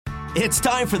It's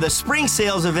time for the spring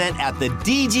sales event at the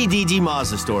DGDG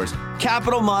Mazda stores.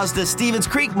 Capital Mazda, Stevens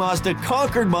Creek Mazda,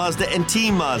 Concord Mazda, and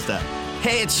Team Mazda.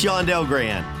 Hey, it's Shondell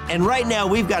Grand. And right now,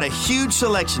 we've got a huge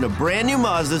selection of brand new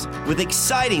Mazdas with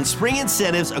exciting spring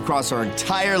incentives across our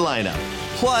entire lineup.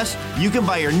 Plus, you can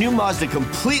buy your new Mazda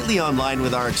completely online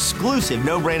with our exclusive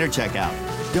no-brainer checkout.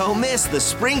 Don't miss the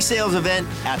spring sales event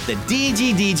at the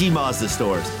DGDG Mazda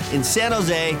stores in San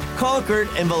Jose, Concord,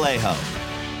 and Vallejo.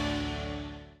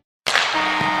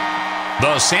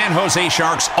 The San Jose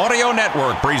Sharks Audio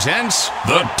Network presents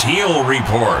the Teal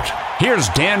Report. Here's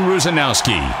Dan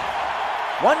Rusanowski.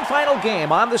 One final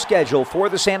game on the schedule for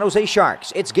the San Jose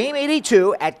Sharks. It's Game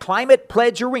 82 at Climate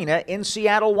Pledge Arena in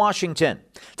Seattle, Washington.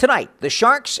 Tonight, the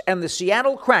Sharks and the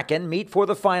Seattle Kraken meet for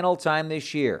the final time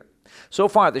this year. So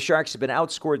far, the Sharks have been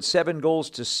outscored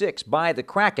 7-6 by the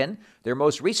Kraken. Their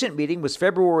most recent meeting was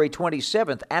February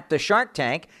 27th at the Shark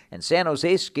Tank, and San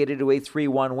Jose skated to a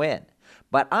 3-1 win.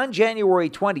 But on January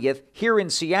 20th, here in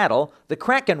Seattle, the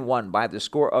Kraken won by the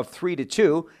score of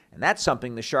 3-2, and that's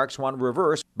something the Sharks want to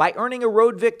reverse by earning a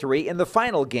road victory in the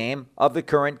final game of the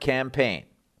current campaign.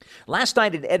 Last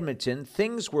night in Edmonton,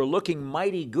 things were looking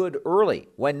mighty good early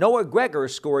when Noah Gregor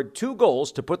scored 2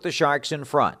 goals to put the Sharks in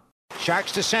front.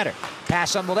 Sharks to center.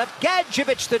 Pass on the left.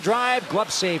 Gadjevich the drive. Glove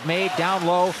save made down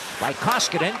low by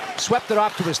Koskinen. Swept it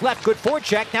off to his left. Good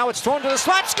forecheck. Now it's thrown to the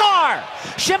slot. Score!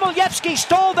 Shimolyevsky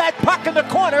stole that puck in the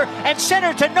corner and sent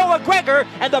her to Noah Gregor,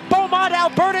 and the Beaumont,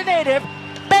 Alberta native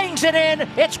bangs it in.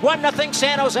 It's 1-0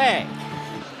 San Jose.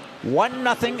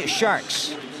 1-0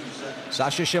 Sharks.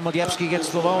 Sasha Shimolyevsky gets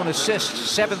the lone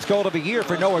assist. 7th goal of the year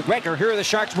for Noah Gregor. Here are the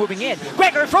Sharks moving in.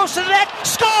 Gregor throws to the net.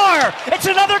 Score! It's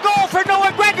another goal for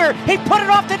Noah Gregor. He put it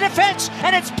off the defense,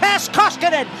 and it's past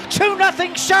Koskinen.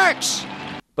 2-0 Sharks.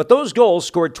 But those goals,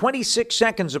 scored 26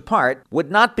 seconds apart, would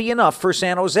not be enough for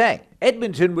San Jose.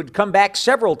 Edmonton would come back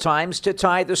several times to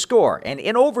tie the score, and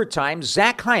in overtime,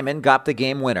 Zach Hyman got the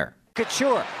game winner.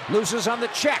 Couture loses on the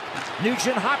check.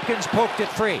 Nugent Hopkins poked it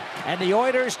free, and the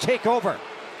Oilers take over.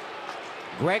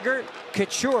 Gregor,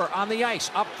 Couture on the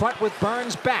ice, up front with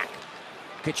Burns back.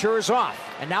 Couture's off,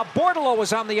 and now Bordeleau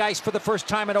is on the ice for the first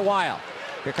time in a while.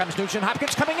 Here comes Nugent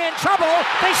Hopkins coming in, trouble,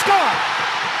 they score!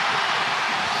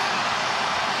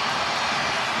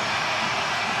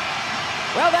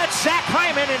 Well, that's Zach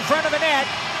Hyman in front of the net.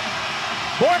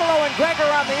 Bordeleau and Gregor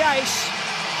on the ice.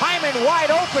 Hyman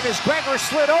wide open as Gregor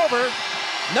slid over.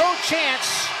 No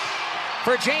chance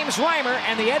for James Reimer,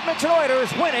 and the Edmonton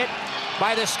Oilers win it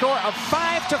by the score of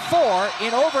 5-4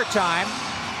 in overtime.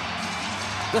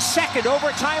 The second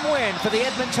overtime win for the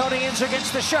Edmontonians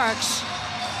against the Sharks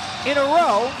in a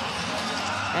row.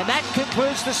 And that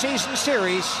concludes the season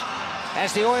series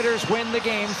as the Oilers win the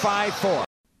game 5-4.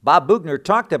 Bob Boughner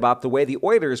talked about the way the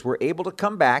Oilers were able to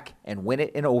come back and win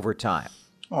it in overtime.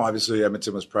 Oh, obviously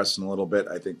Edmonton was pressing a little bit.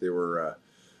 I think they were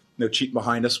cheating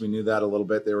behind us. We knew that a little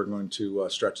bit. They were going to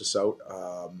stretch us out.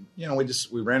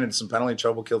 We ran into some penalty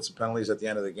trouble, killed some penalties at the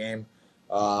end of the game.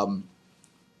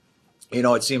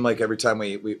 It seemed like every time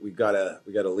we got a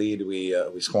lead,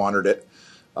 we squandered it.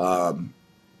 And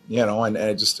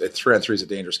 3-on-3 is a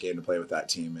dangerous game to play with that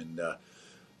team. And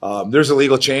there's a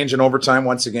legal change in overtime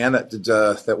once again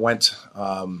that went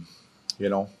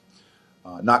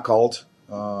not called.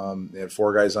 They had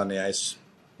 4 guys on the ice,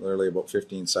 literally about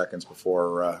 15 seconds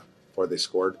before they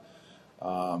scored.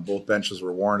 Both benches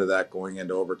were warned of that going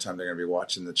into overtime. They're going to be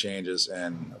watching the changes,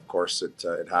 and of course it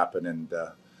happened. And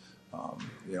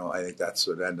I think that's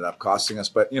what ended up costing us.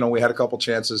 But we had a couple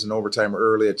chances in overtime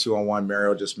early. A 2-on-1,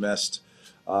 Mario just missed.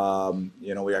 We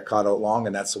got caught out long,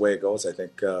 and that's the way it goes. I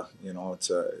think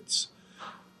it's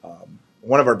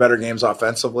one of our better games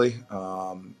offensively.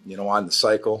 On the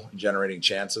cycle, generating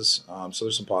chances. So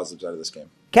there's some positives out of this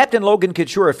game. Captain Logan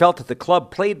Couture felt that the club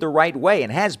played the right way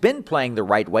and has been playing the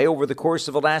right way over the course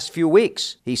of the last few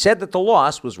weeks. He said that the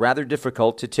loss was rather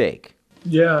difficult to take.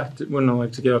 Yeah, wouldn't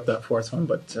like to give up that 4th one,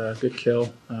 but good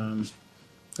kill.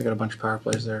 They got a bunch of power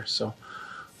plays there, so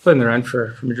played in their end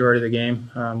for majority of the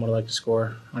game. Would have liked to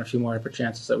score on a few more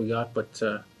chances that we got, but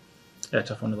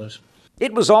tough one to lose.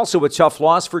 It was also a tough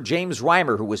loss for James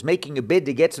Reimer, who was making a bid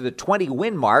to get to the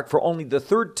 20-win mark for only the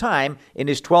 3rd time in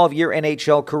his 12-year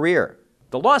NHL career.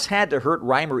 The loss had to hurt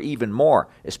Reimer even more,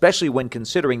 especially when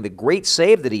considering the great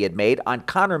save that he had made on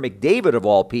Connor McDavid, of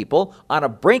all people, on a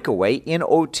breakaway in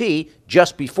OT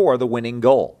just before the winning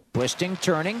goal. Twisting,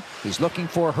 turning. He's looking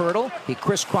for Hurdle. He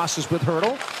crisscrosses with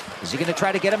Hurdle. Is he going to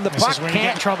try to get him the puck?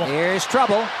 Can't. Trouble. Here's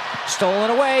trouble. Stolen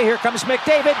away. Here comes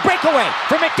McDavid. Breakaway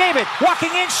for McDavid.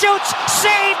 Walking in, shoots.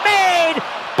 Save made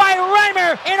by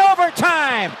Reimer in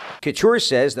overtime. Couture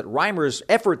says that Reimer's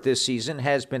effort this season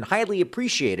has been highly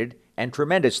appreciated and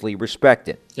tremendously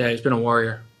respected. Yeah, he's been a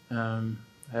warrior.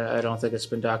 I don't think it's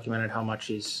been documented how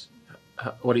much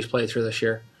what he's played through this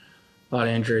year. A lot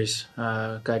of injuries.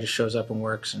 Guy just shows up and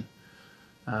works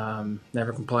and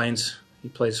never complains. He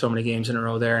played so many games in a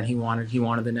row there, and he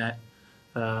wanted the net.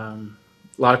 A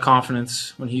lot of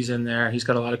confidence when he's in there. He's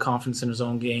got a lot of confidence in his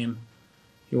own game.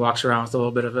 He walks around with a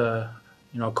little bit of a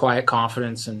quiet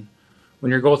confidence, and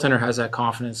when your goaltender has that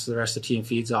confidence, the rest of the team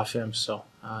feeds off him. So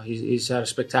he's had a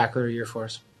spectacular year for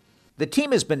us. The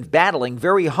team has been battling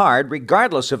very hard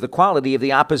regardless of the quality of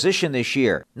the opposition this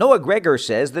year. Noah Gregor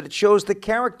says that it shows the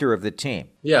character of the team.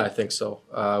 Yeah, I think so.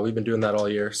 We've been doing that all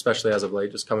year, especially as of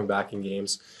late, just coming back in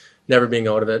games, never being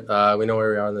out of it. We know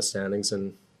where we are in the standings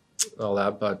and all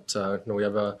that, but we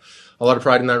have a lot of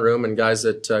pride in that room and guys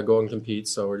that go and compete,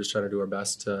 so we're just trying to do our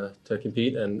best to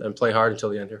compete and play hard until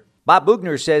the end here. Bob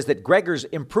Boughner says that Gregor's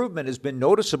improvement has been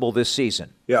noticeable this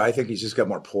season. Yeah, I think he's just got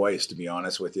more poise, to be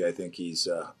honest with you. I think he's,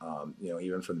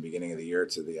 even from the beginning of the year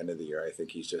to the end of the year, I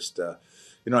think he's just,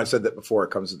 I've said that before,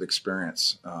 it comes with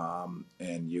experience.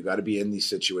 And you got to be in these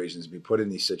situations, be put in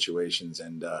these situations.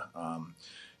 And,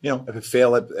 if it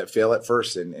fail at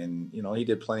first. And he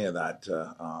did plenty of that.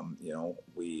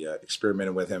 We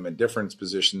experimented with him in different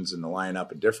positions in the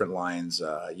lineup, in different lines.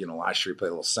 Last year he played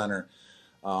a little center.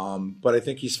 But I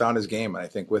think he's found his game, and I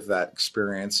think with that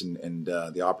experience and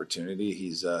the opportunity,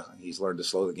 he's learned to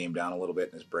slow the game down a little bit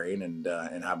in his brain and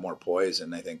have more poise.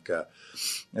 And I think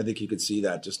you could see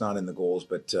that just not in the goals,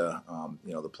 but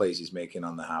the plays he's making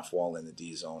on the half wall in the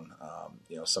D zone.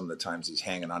 Some of the times he's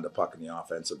hanging on to puck in the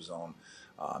offensive zone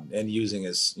and using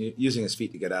his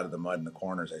feet to get out of the mud in the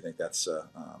corners. I think that's the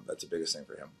biggest thing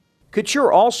for him.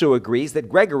 Couture also agrees that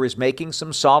Gregor is making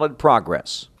some solid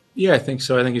progress. Yeah, I think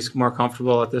so. I think he's more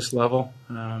comfortable at this level.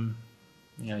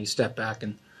 You step back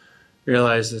and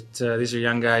realize that these are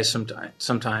young guys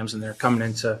sometimes, and they're coming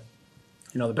into,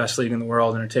 the best league in the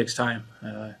world, and it takes time.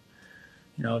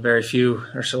 Very few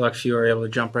or select few are able to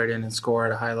jump right in and score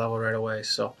at a high level right away.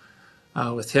 So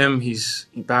with him, he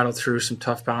battled through some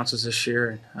tough bounces this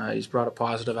year, and he's brought a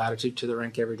positive attitude to the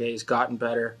rink every day. He's gotten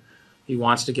better. He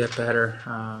wants to get better.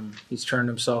 He's turned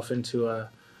himself into a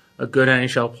good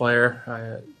NHL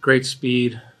player, great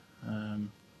speed.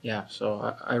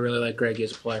 So I really like Greggy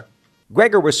as a player.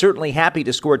 Gregor was certainly happy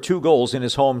to score 2 goals in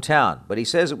his hometown, but he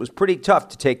says it was pretty tough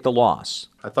to take the loss.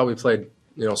 I thought we played,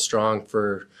 strong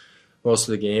for most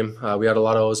of the game. We had a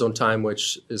lot of ozone time,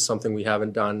 which is something we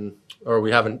haven't done, or we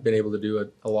haven't been able to do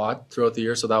it a lot throughout the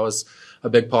year. So that was a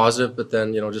big positive. But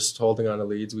then, just holding on to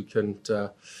leads, we couldn't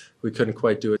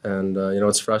quite do it. And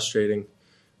it's frustrating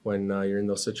when you're in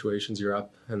those situations, you're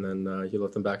up, and then you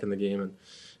let them back in the game, and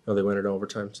they win it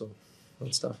overtime. So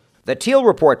that's tough. The Teal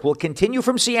Report will continue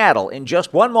from Seattle in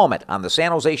just one moment on the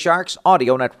San Jose Sharks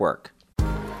Audio Network.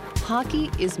 Hockey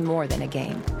is more than a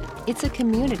game. It's a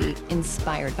community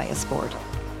inspired by a sport.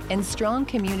 And strong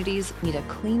communities need a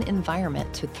clean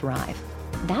environment to thrive.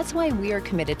 That's why we are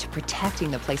committed to protecting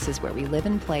the places where we live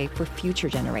and play for future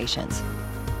generations.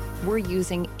 We're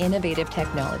using innovative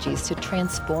technologies to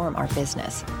transform our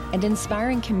business and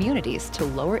inspiring communities to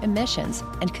lower emissions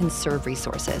and conserve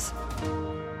resources.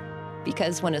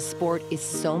 Because when a sport is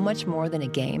so much more than a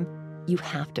game, you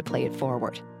have to play it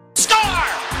forward. Score!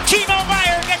 Timo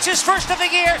Meier gets his first of the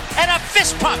year and a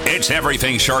fist pump. It's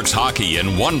everything Sharks hockey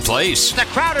in one place. The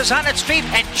crowd is on its feet,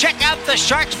 and check out the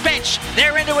Sharks bench.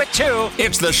 They're into it too.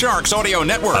 It's the Sharks Audio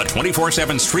Network, a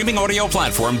 24/7 streaming audio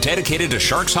platform dedicated to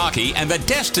Sharks hockey and the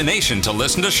destination to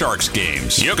listen to Sharks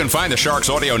games. You can find the Sharks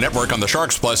Audio Network on the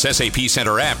Sharks Plus SAP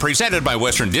Center app, presented by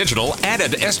Western Digital, and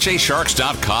at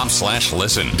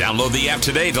sjsharks.com/listen. Download the app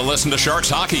today to listen to Sharks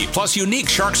hockey, plus unique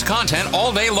Sharks content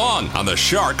all day long on the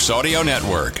Sharks Audio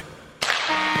Network.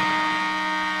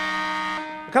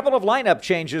 A couple of lineup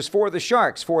changes for the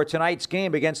Sharks for tonight's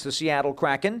game against the Seattle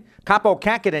Kraken. Kaapo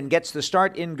Kähkönen gets the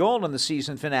start in goal in the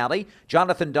season finale.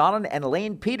 Jonathan Dahlen and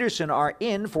Lane Peterson are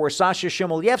in for Sasha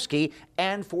Chmelevski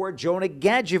and for Jonah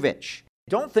Gadjevich.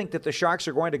 Don't think that the Sharks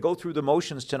are going to go through the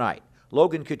motions tonight.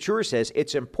 Logan Couture says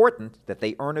it's important that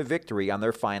they earn a victory on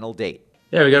their final date.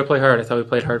 Yeah, we got to play hard. I thought we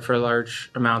played hard for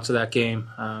large amounts of that game.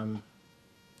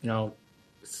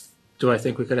 Do I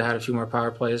think we could have had a few more power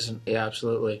plays? Yeah,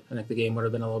 absolutely. I think the game would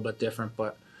have been a little bit different,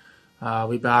 but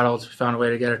we battled, found a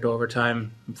way to get it to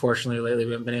overtime. Unfortunately, lately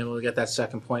we haven't been able to get that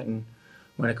second point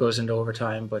when it goes into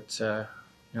overtime, but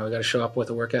we got to show up with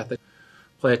a work ethic,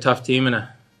 play a tough team in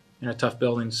a tough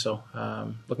building, so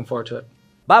looking forward to it.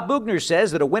 Bob Boughner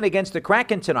says that a win against the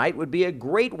Kraken tonight would be a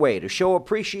great way to show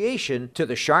appreciation to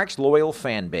the Sharks' loyal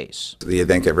fan base. You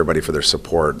thank everybody for their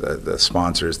support, the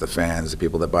sponsors, the fans, the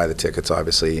people that buy the tickets,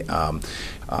 obviously.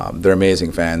 They're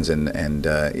amazing fans, and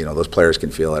those players can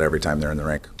feel it every time they're in the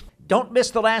rink. Don't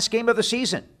miss the last game of the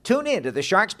season. Tune in to the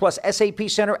Sharks Plus SAP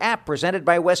Center app presented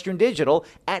by Western Digital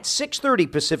at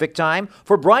 6:30 Pacific Time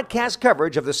for broadcast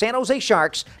coverage of the San Jose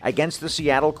Sharks against the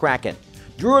Seattle Kraken.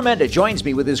 Drew Amenda joins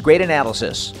me with his great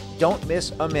analysis. Don't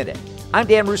miss a minute. I'm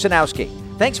Dan Rusanowski.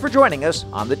 Thanks for joining us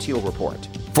on the Teal Report.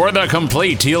 For the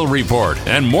complete Teal Report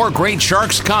and more great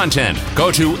Sharks content,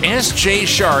 go to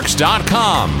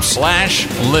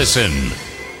sjsharks.com/listen.